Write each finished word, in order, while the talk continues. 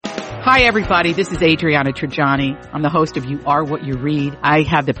Hi, everybody. This is Adriana Trajani. I'm the host of You Are What You Read. I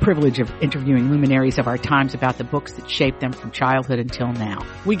have the privilege of interviewing luminaries of our times about the books that shaped them from childhood until now.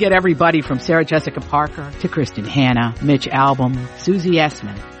 We get everybody from Sarah Jessica Parker to Kristen Hanna, Mitch Albom, Susie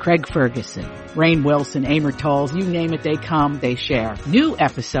Essman, Craig Ferguson, Rainn Wilson, Amor Towles, you name it, they come, they share. New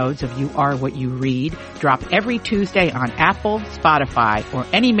episodes of You Are What You Read drop every Tuesday on Apple, Spotify, or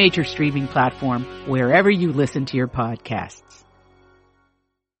any major streaming platform wherever you listen to your podcasts.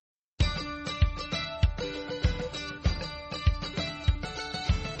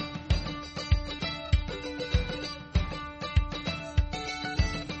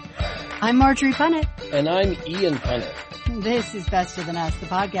 I'm Marjorie Punnett. And I'm Ian Punnett. This is Best of the Nest, the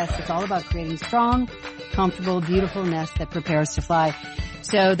podcast that's all about creating strong, comfortable, beautiful nests that prepare us to fly.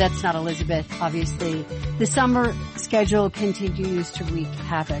 So that's not Elizabeth, obviously. The summer schedule continues to wreak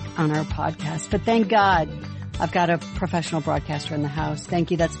havoc on our podcast. But thank God I've got a professional broadcaster in the house.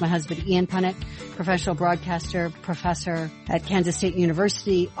 Thank you. That's my husband, Ian Punnett, professional broadcaster, professor at Kansas State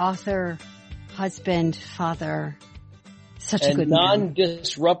University, author, husband, father. Such a good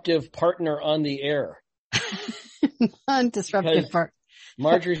non-disruptive partner on the air. Non-disruptive partner.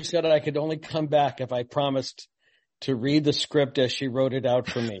 Marjorie said I could only come back if I promised to read the script as she wrote it out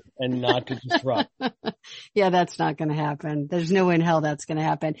for me and not to disrupt. Yeah, that's not going to happen. There's no way in hell that's going to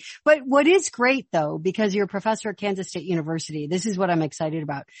happen. But what is great though, because you're a professor at Kansas State University, this is what I'm excited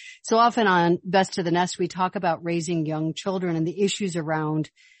about. So often on Best of the Nest, we talk about raising young children and the issues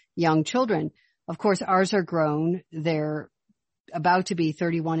around young children. Of course, ours are grown. They're about to be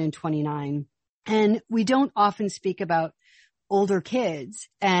 31 and 29. And we don't often speak about older kids.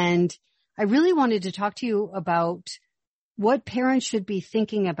 And I really wanted to talk to you about what parents should be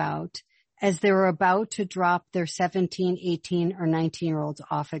thinking about as they're about to drop their 17, 18, or 19-year-olds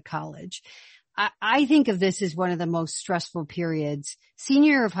off at college. I think of this as one of the most stressful periods.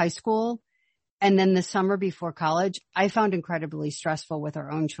 Senior year of high school and then the summer before college, I found incredibly stressful with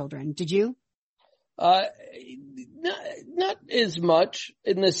our own children. Did you? Not as much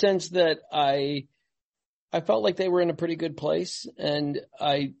in the sense that I felt like they were in a pretty good place, and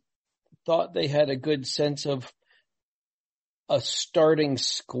I thought they had a good sense of a starting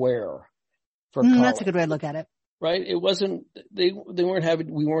square for college. That's a good way to look at it. Right? It wasn't, we weren't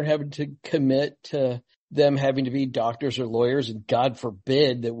having to commit to them having to be doctors or lawyers, and God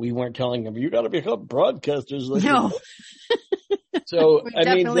forbid that we weren't telling them, you got to become broadcasters. No. So, we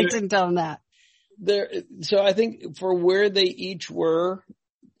definitely didn't tell them that. So I think for where they each were,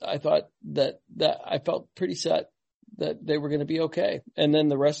 I thought that I felt pretty set that they were going to be okay. And then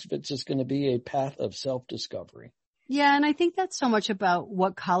the rest of it's just going to be a path of self-discovery. Yeah. And I think that's so much about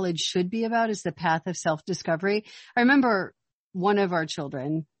what college should be about, is the path of self-discovery. I remember one of our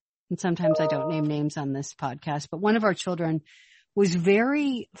children, and sometimes I don't name names on this podcast, but one of our children was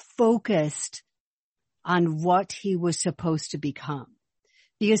very focused on what he was supposed to become.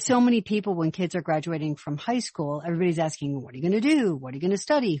 Because so many people, when kids are graduating from high school, everybody's asking, what are you going to do? What are you going to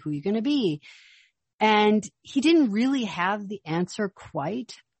study? Who are you going to be? And he didn't really have the answer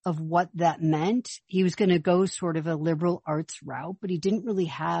quite of what that meant. He was going to go sort of a liberal arts route, but he didn't really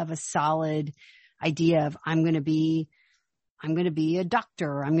have a solid idea of I'm going to be a doctor,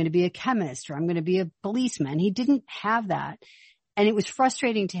 or I'm going to be a chemist, or I'm going to be a policeman. He didn't have that. And it was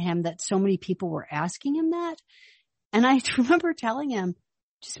frustrating to him that so many people were asking him that. And I remember telling him,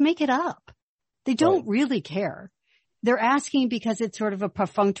 just make it up. They don't really care. They're asking because it's sort of a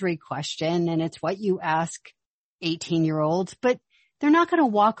perfunctory question and it's what you ask 18-year-olds, but they're not going to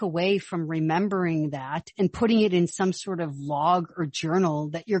walk away from remembering that and putting it in some sort of log or journal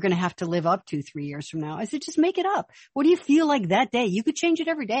that you're going to have to live up to 3 years from now. I said, just make it up. What do you feel like that day? You could change it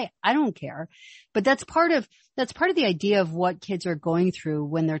every day. I don't care. But that's part of the idea of what kids are going through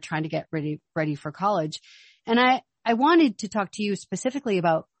when they're trying to get ready for college. And I wanted to talk to you specifically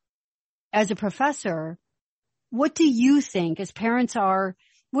about, as a professor, what do you think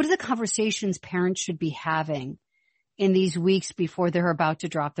what are the conversations parents should be having in these weeks before they're about to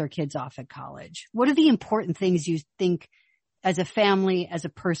drop their kids off at college? What are the important things you think as a family, as a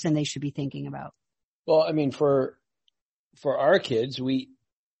person, they should be thinking about? Well, I mean, for our kids, we,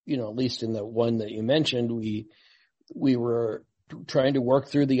 at least in the one that you mentioned, we were trying to work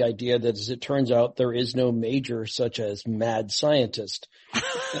through the idea that, as it turns out, there is no major such as mad scientist,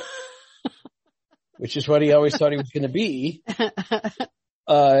 which is what he always thought he was going to be,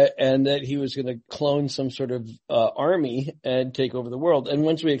 and that he was going to clone some sort of army and take over the world. And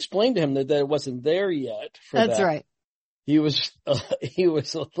once we explained to him that it wasn't there yet, that's right, he was a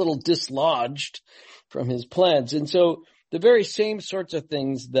little dislodged from his plans. And so the very same sorts of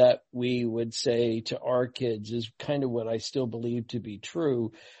things that we would say to our kids is kind of what I still believe to be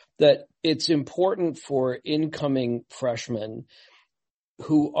true, that it's important for incoming freshmen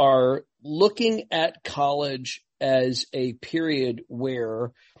who are looking at college as a period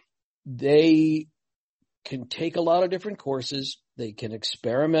where they can take a lot of different courses. They can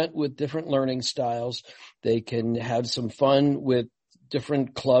experiment with different learning styles. They can have some fun with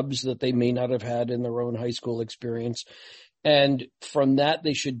different clubs that they may not have had in their own high school experience. And from that,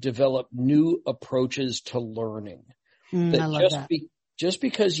 they should develop new approaches to learning. I love that. Just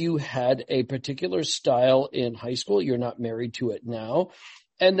because you had a particular style in high school, you're not married to it now.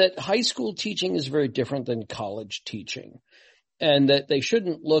 And that high school teaching is very different than college teaching. And that they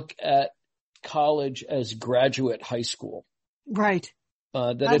shouldn't look at college as graduate high school. Right.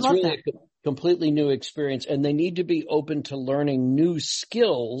 That it's really a completely new experience, and they need to be open to learning new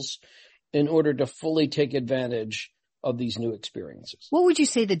skills in order to fully take advantage of these new experiences. What would you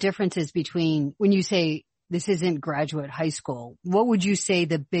say the difference is between when you say this isn't graduate high school? What would you say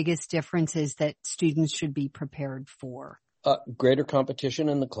the biggest difference is that students should be prepared for? Greater competition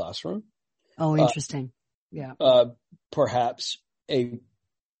in the classroom. Oh, interesting. Yeah. Perhaps a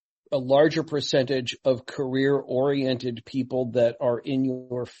larger percentage of career-oriented people that are in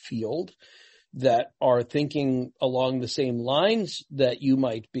your field that are thinking along the same lines that you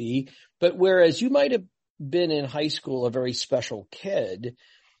might be, but whereas you might have been in high school a very special kid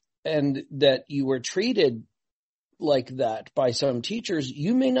and that you were treated like that by some teachers,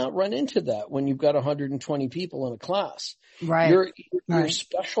 you may not run into that when you've got 120 people in a class. Right. Your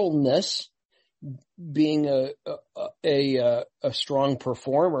specialness, being a strong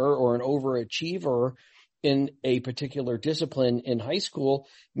performer or an overachiever in a particular discipline in high school,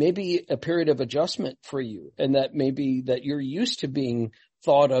 may be a period of adjustment for you. And that may be that you're used to being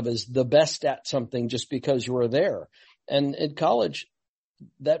thought of as the best at something just because you were there. And in college,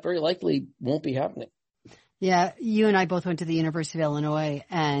 that very likely won't be happening. Yeah. You and I both went to the University of Illinois,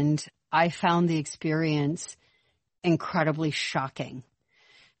 and I found the experience incredibly shocking.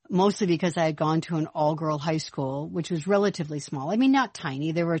 Mostly because I had gone to an all-girl high school, which was relatively small. I mean, not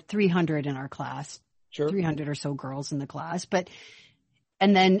tiny. There were 300 in our class, sure. 300 or so girls in the class.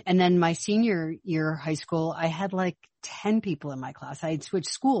 And then my senior year high school, I had like 10 people in my class. I had switched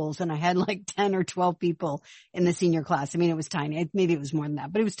schools and I had like 10 or 12 people in the senior class. I mean, it was tiny. Maybe it was more than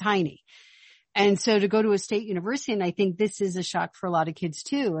that, but it was tiny. And so to go to a state university, and I think this is a shock for a lot of kids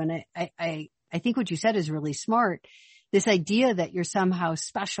too. And I think what you said is really smart. This idea that you're somehow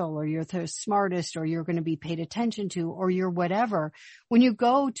special or you're the smartest or you're going to be paid attention to or you're whatever. When you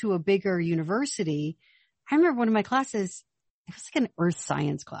go to a bigger university, I remember one of my classes, it was like an earth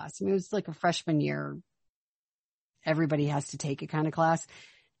science class. I mean, it was like a freshman year, everybody has to take it kind of class.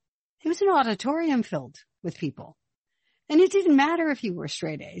 It was an auditorium filled with people. And it didn't matter if you were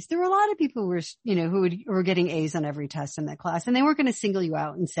straight A's. There were a lot of people who were, who were getting A's on every test in that class, and they weren't going to single you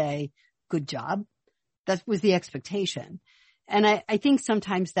out and say, good job. That was the expectation. And I think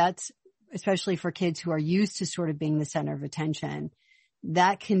sometimes that's, especially for kids who are used to sort of being the center of attention,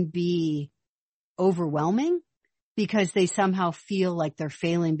 that can be overwhelming because they somehow feel like they're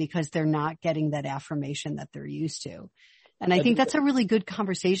failing because they're not getting that affirmation that they're used to. And I think that's a really good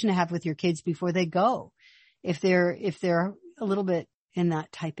conversation to have with your kids before they go. If they're a little bit in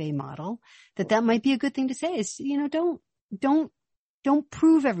that type A model, that might be a good thing to say is, don't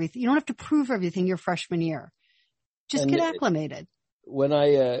prove everything. You don't have to prove everything your freshman year. Just get acclimated. When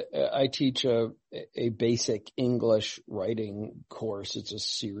I teach a basic English writing course, it's a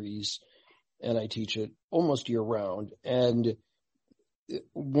series, and I teach it almost year round. And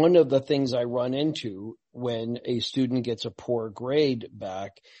one of the things I run into when a student gets a poor grade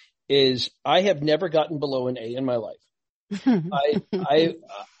back is I have never gotten below an A in my life. And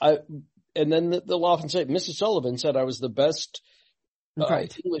then they'll often say, Mrs. Sullivan said I was the best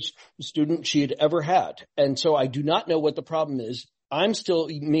English student she had ever had. And so I do not know what the problem is. I'm still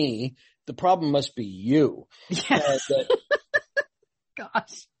me. The problem must be you. Yes.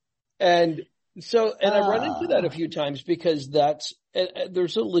 Gosh. And so, I run into that a few times because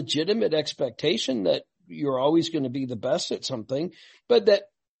there's a legitimate expectation that you're always going to be the best at something, but that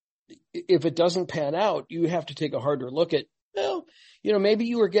if it doesn't pan out, you have to take a harder look at, maybe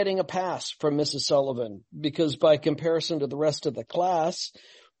you were getting a pass from Mrs. Sullivan because by comparison to the rest of the class,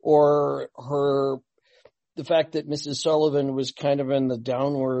 or the fact that Mrs. Sullivan was kind of in the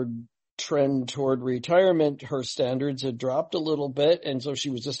downward trend toward retirement, her standards had dropped a little bit. And so she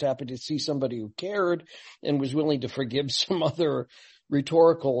was just happy to see somebody who cared and was willing to forgive some other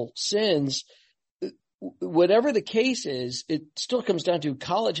rhetorical sins. Whatever the case is, it still comes down to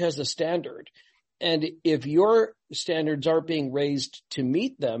college has a standard. And if your standards aren't being raised to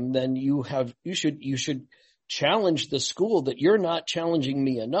meet them, then you should challenge the school that you're not challenging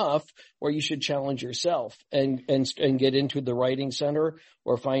me enough, or you should challenge yourself and get into the writing center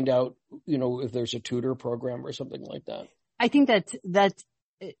or find out, if there's a tutor program or something like that. I think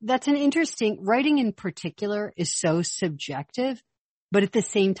that's an interesting, writing in particular is so subjective, but at the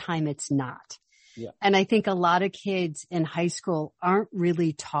same time, it's not. Yeah. And I think a lot of kids in high school aren't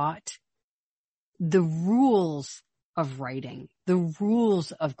really taught the rules of writing, the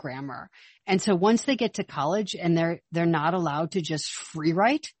rules of grammar. And so once they get to college and they're not allowed to just free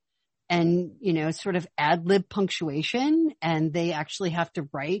write and, sort of ad lib punctuation, and they actually have to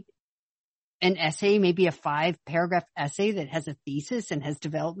write an essay, maybe a 5-paragraph essay that has a thesis and has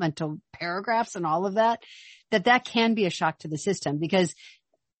developmental paragraphs and all of that can be a shock to the system, because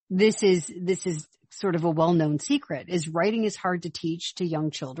this is sort of a well-known secret, is writing is hard to teach to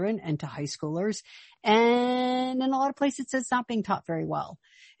young children and to high schoolers. And in a lot of places, it's not being taught very well.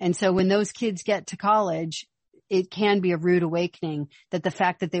 And so when those kids get to college, it can be a rude awakening that the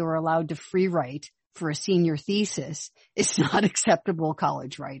fact that they were allowed to free write for a senior thesis is not acceptable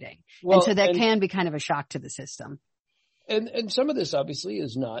college writing. Well, and so that can be kind of a shock to the system. And some of this obviously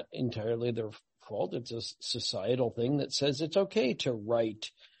is not entirely their fault. It's a societal thing that says it's okay to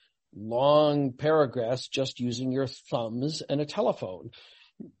write long paragraphs just using your thumbs and a telephone.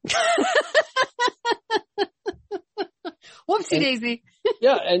 Whoopsie daisy.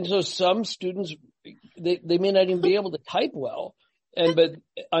 Yeah. And so some students, they may not even be able to type well. But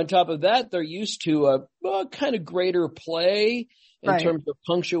on top of that, they're used to a kind of greater play in terms of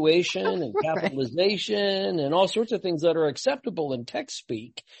punctuation and capitalization and all sorts of things that are acceptable in text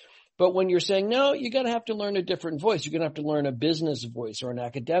speak. But when you're saying, no, you're going to have to learn a different voice. You're going to have to learn a business voice or an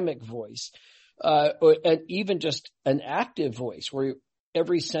academic voice, and even just an active voice where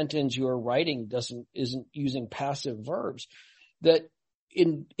every sentence you're writing isn't using passive verbs. That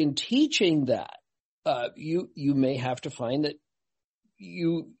in teaching that, you may have to find that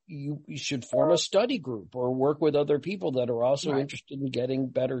you should form a study group or work with other people that are also interested in getting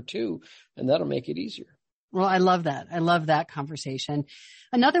better too, and that'll make it easier. Well, I love that. I love that conversation.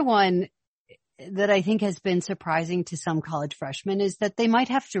 Another one that I think has been surprising to some college freshmen is that they might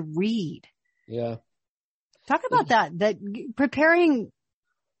have to read. Yeah. Talk about that preparing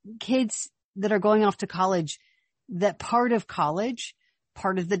kids that are going off to college, that part of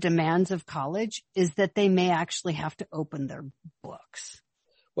the demands of college is that they may actually have to open their books.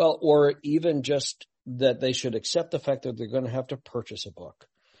 Well, or even just that they should accept the fact that they're going to have to purchase a book.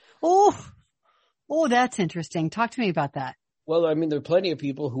 Oh, that's interesting. Talk to me about that. Well, I mean, there are plenty of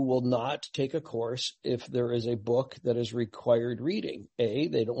people who will not take a course if there is a book that is required reading.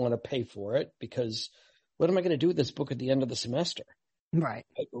 They don't want to pay for it because what am I going to do with this book at the end of the semester? Right.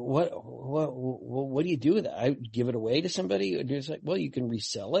 What do you do with that? I give it away to somebody? It's like, well, you can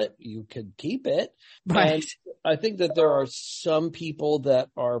resell it. You could keep it. Right. And I think that there are some people that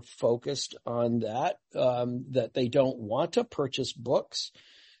are focused on that, that they don't want to purchase books.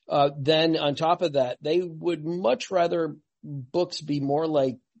 Then on top of that, they would much rather books be more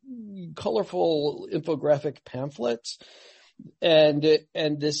like colorful infographic pamphlets. And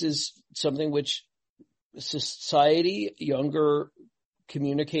this is something which society, younger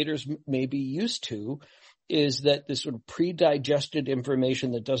communicators may be used to, is that this sort of pre-digested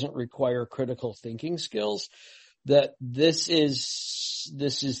information that doesn't require critical thinking skills, that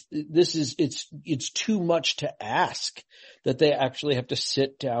it's too much to ask that they actually have to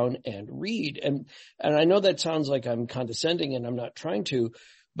sit down and read. And I know that sounds like I'm condescending, and I'm not trying to,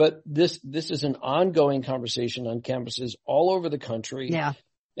 but this is an ongoing conversation on campuses all over the country. Yeah.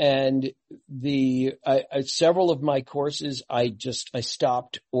 And several of my courses, I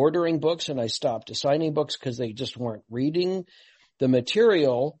stopped ordering books and I stopped assigning books because they just weren't reading the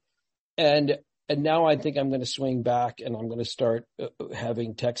material. And now I think I'm going to swing back and I'm going to start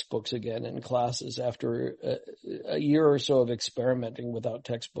having textbooks again in classes after a year or so of experimenting without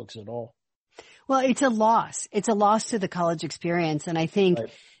textbooks at all. Well, it's a loss. It's a loss to the college experience. And I think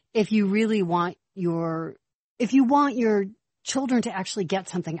if you really want your children to actually get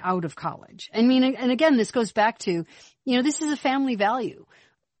something out of college. I mean, and again, this goes back to, this is a family value.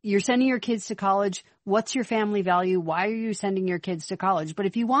 You're sending your kids to college. What's your family value? Why are you sending your kids to college? But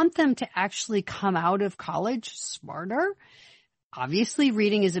if you want them to actually come out of college smarter, obviously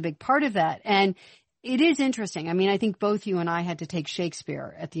reading is a big part of that. And it is interesting. I mean, I think both you and I had to take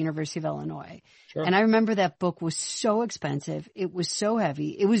Shakespeare at the University of Illinois. Sure. And I remember that book was so expensive. It was so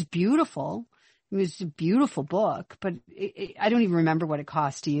heavy. It was beautiful. It was a beautiful book, but I don't even remember what it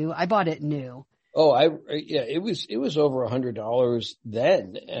cost to you. I bought it new. It was over $100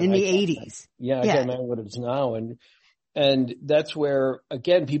 then. And in the 80s. I can't imagine what it's now. And that's where,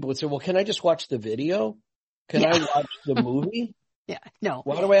 again, people would say, well, can I just watch the video? Can I watch the movie? No.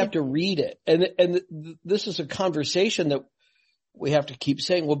 Why do I have to read it? And this is a conversation that we have to keep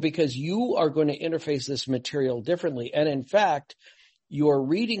saying, well, because you are going to interface this material differently. And in fact, your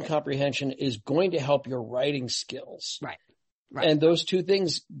reading comprehension is going to help your writing skills. Right. And those two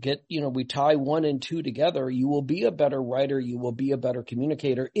things we tie 1 and 2 together. You will be a better writer. You will be a better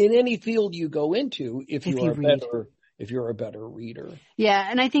communicator in any field you go into if you're a better reader. Yeah.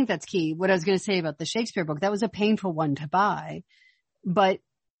 And I think that's key. What I was going to say about the Shakespeare book, that was a painful one to buy, but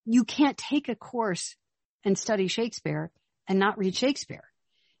you can't take a course and study Shakespeare and not read Shakespeare.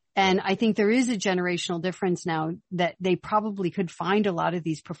 And I think there is a generational difference now that they probably could find a lot of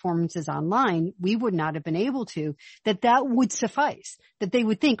these performances online. We would not have been able to, that would suffice, that they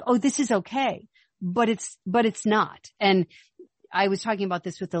would think, oh, this is okay, but it's not. And I was talking about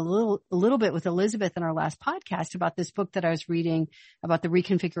this with a little bit with Elizabeth in our last podcast about this book that I was reading about the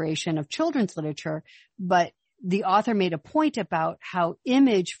reconfiguration of children's literature. But the author made a point about how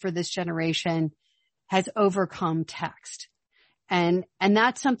image for this generation has overcome text. And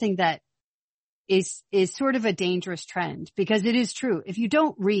that's something that is sort of a dangerous trend, because it is true. If you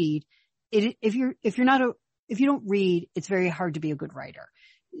don't read it, if you don't read, it's very hard to be a good writer.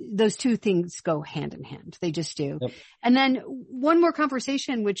 Those two things go hand in hand. They just do. Yep. And then one more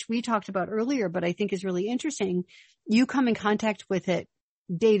conversation, which we talked about earlier, but I think is really interesting. You come in contact with it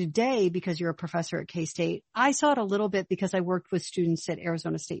day to day because you're a professor at K-State. I saw it a little bit because I worked with students at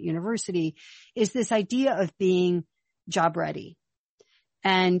Arizona State University, is this idea of being job ready.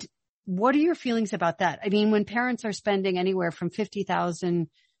 And what are your feelings about that? I mean, when parents are spending anywhere from $50,000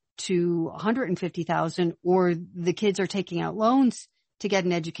 to $150,000, or the kids are taking out loans to get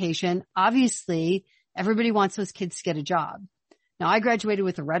an education, obviously everybody wants those kids to get a job. Now, I graduated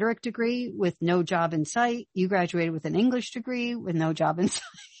with a rhetoric degree with no job in sight. You graduated with an English degree with no job in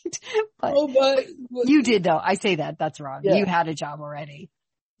sight. but you did, though. I say that. That's wrong. Yeah. You had a job already.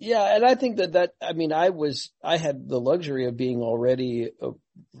 Yeah. And I think I had the luxury of being already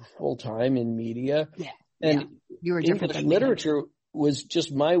full time in media. Yeah. And you were different. English literature was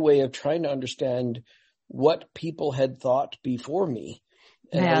just my way of trying to understand what people had thought before me.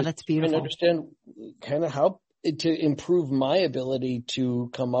 And that's beautiful. And understand kind of how to improve my ability to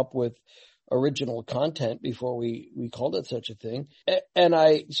come up with original content before we called it such a thing. And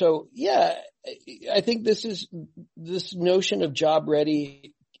I think this notion of job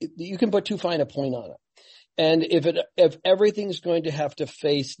ready, you can put too fine a point on it. And if everything's going to have to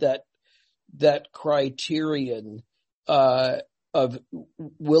face that criterion, of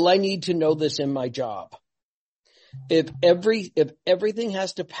will I need to know this in my job? If everything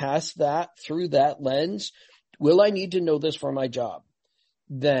has to pass through that lens, will I need to know this for my job?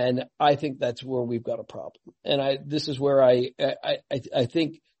 Then I think that's where we've got a problem. And this is where I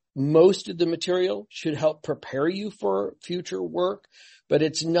think most of the material should help prepare you for future work, but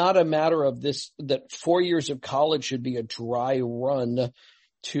it's not a matter of that 4 years of college should be a dry run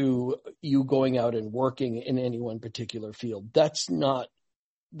to you going out and working in any one particular field. That's not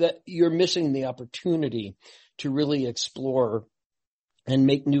that. You're missing the opportunity to really explore and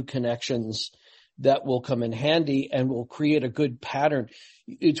make new connections that will come in handy and will create a good pattern.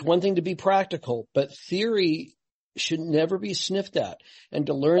 It's one thing to be practical, but theory should never be sniffed at. And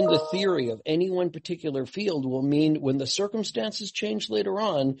to learn the theory of any one particular field will mean when the circumstances change later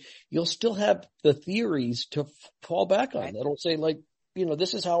on, you'll still have the theories to fall back on. That'll say, like,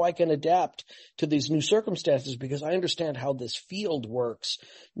 this is how I can adapt to these new circumstances because I understand how this field works,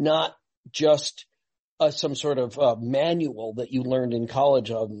 not just some sort of manual that you learned in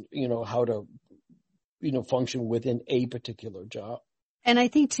college on, how to, function within a particular job. And I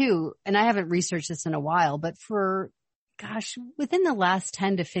think too, and I haven't researched this in a while, but within the last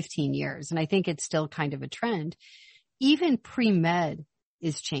 10 to 15 years, and I think it's still kind of a trend, even pre-med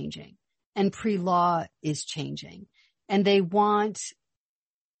is changing and pre-law is changing. And they want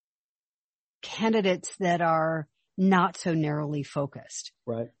candidates that are not so narrowly focused,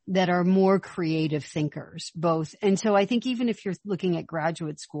 right? That are more creative thinkers, both. And so I think even if you're looking at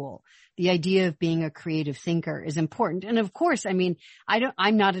graduate school, the idea of being a creative thinker is important. And of course, I mean,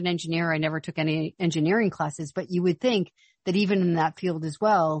 I'm not an engineer. I never took any engineering classes, but you would think that even in that field as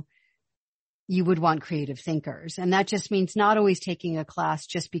well, you would want creative thinkers. And that just means not always taking a class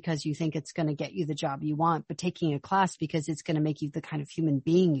just because you think it's going to get you the job you want, but taking a class because it's going to make you the kind of human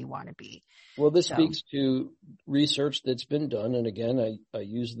being you want to be. Well, this speaks to research that's been done. And again, I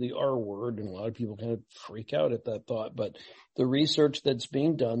use the R word, and a lot of people kind of freak out at that thought, but the research that's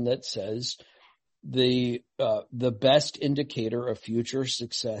being done that says the best indicator of future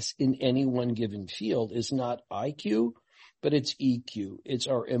success in any one given field is not IQ, but it's EQ. It's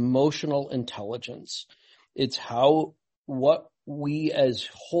our emotional intelligence. It's what we as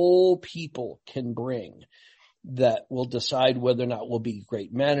whole people can bring that will decide whether or not we'll be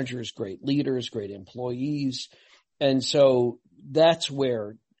great managers, great leaders, great employees. And so that's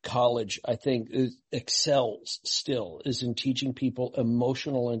where college, I think, excels still, is in teaching people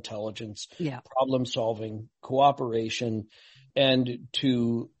emotional intelligence, problem solving, cooperation, and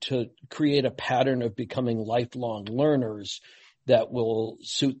to create a pattern of becoming lifelong learners that will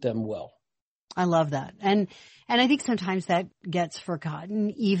suit them well. I love that. And I think sometimes that gets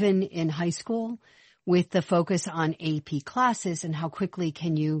forgotten, even in high school, with the focus on AP classes and how quickly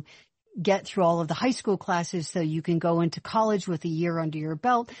can you get through all of the high school classes so you can go into college with a year under your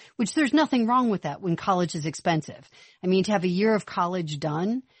belt, which there's nothing wrong with that when college is expensive. I mean, to have a year of college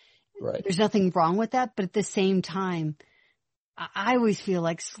done, right, there's nothing wrong with that. But at the same time, I always feel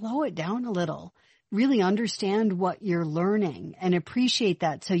like slow it down a little, really understand what you're learning and appreciate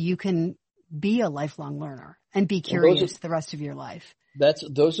that so you can be a lifelong learner and be curious the rest of your life.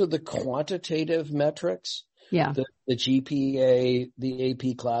 Those are the quantitative metrics. Yeah. The GPA, the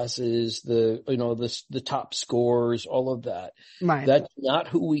AP classes, the top scores, all of that. Right. That's not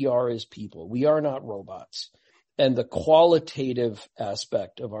who we are as people. We are not robots. And the qualitative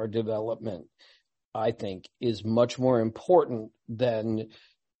aspect of our development, I think, is much more important than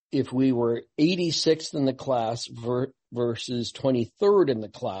if we were 86th in the class versus 23rd in the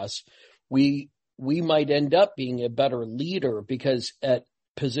class. We might end up being a better leader because at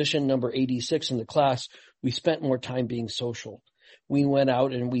position number 86 in the class, we spent more time being social. We went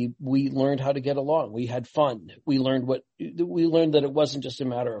out and we learned how to get along. We had fun. We learned that it wasn't just a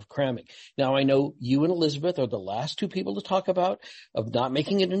matter of cramming. Now I know you and Elizabeth are the last two people to talk about of not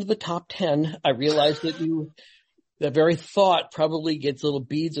making it into the top 10. I realize that that very thought probably gets little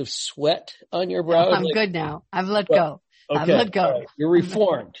beads of sweat on your brow. I'm good now. I've let go. Okay. I've let go. Right. You're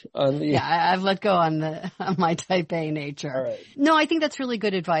reformed. I've let go on my type A nature. All right. No, I think that's really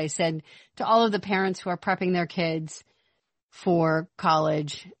good advice. And to all of the parents who are prepping their kids for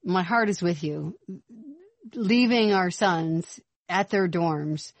college, my heart is with you. Leaving our sons at their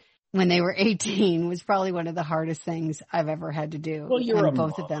dorms when they were 18 was probably one of the hardest things I've ever had to do. Well, you're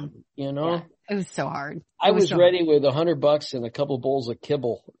both mom, of them. You know? Yeah, it was so hard. I was ready with $100 and a couple bowls of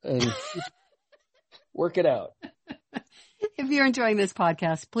kibble and work it out. If you're enjoying this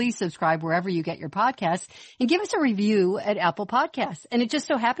podcast, please subscribe wherever you get your podcasts and give us a review at Apple Podcasts. And it just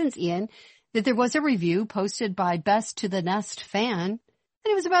so happens, Ian, that there was a review posted by Best to the Nest fan, and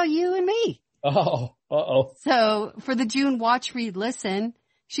it was about you and me. Oh, uh-oh. So for the June Watch, Read, Listen,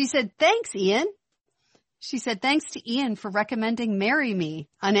 she said, thanks, Ian. She said, thanks to Ian for recommending Marry Me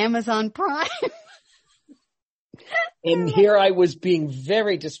on Amazon Prime. And here I was being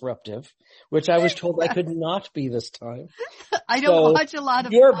very disruptive, which I was told I could not be this time. I don't watch a lot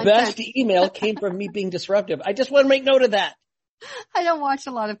of your content. Best email came from me being disruptive. I just want to make note of that. I don't watch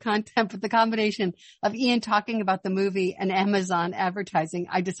a lot of content, but the combination of Ian talking about the movie and Amazon advertising,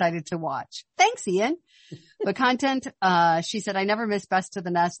 I decided to watch. Thanks, Ian. The content, she said, I never miss Best to the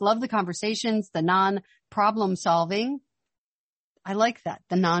Nest. Love the conversations, the non-problem solving. I like that,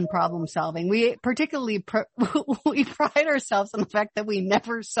 the non-problem solving. We particularly, we pride ourselves on the fact that we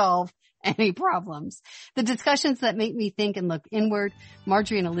never solve any problems. The discussions that make me think and look inward.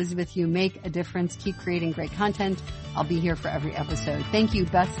 Marjorie and Elizabeth, you make a difference. Keep creating great content. I'll be here for every episode. Thank you,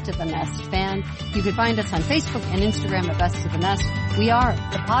 Best to the Nest fan. You can find us on Facebook and Instagram at Best to the Nest. We are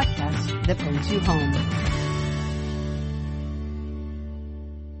the podcast that brings you home.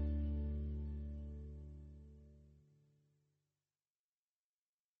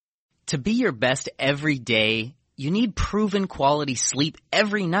 To be your best every day, you need proven quality sleep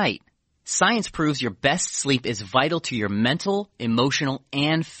every night. Science proves your best sleep is vital to your mental, emotional,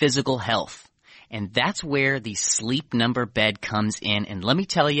 and physical health. And that's where the Sleep Number bed comes in. And let me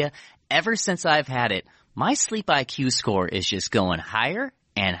tell you, ever since I've had it, my sleep IQ score is just going higher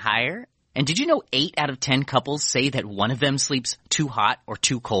and higher. And did you know 8 out of 10 couples say that one of them sleeps too hot or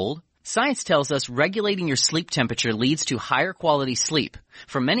too cold? Science tells us regulating your sleep temperature leads to higher quality sleep.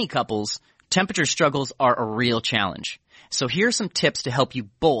 For many couples, temperature struggles are a real challenge. So here are some tips to help you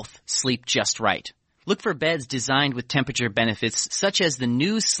both sleep just right. Look for beds designed with temperature benefits such as the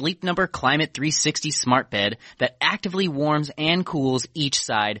new Sleep Number Climate 360 Smart Bed that actively warms and cools each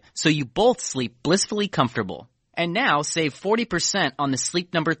side so you both sleep blissfully comfortable. And now save 40% on the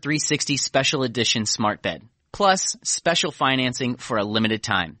Sleep Number 360 Special Edition Smart Bed. Plus special financing for a limited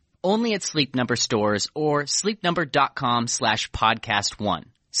time. Only at Sleep Number stores or sleepnumber.com/podcast1.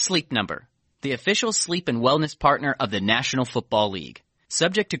 Sleep Number. the official sleep and wellness partner of the National Football League.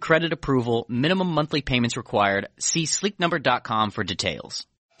 Subject to credit approval, minimum monthly payments required. See sleepnumber.com for details.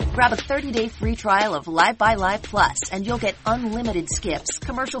 Grab a 30-day free trial of Live by Live Plus, and you'll get unlimited skips,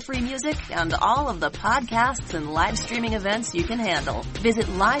 commercial-free music, and all of the podcasts and live streaming events you can handle. Visit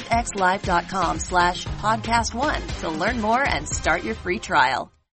livexlive.com/podcast1 to learn more and start your free trial.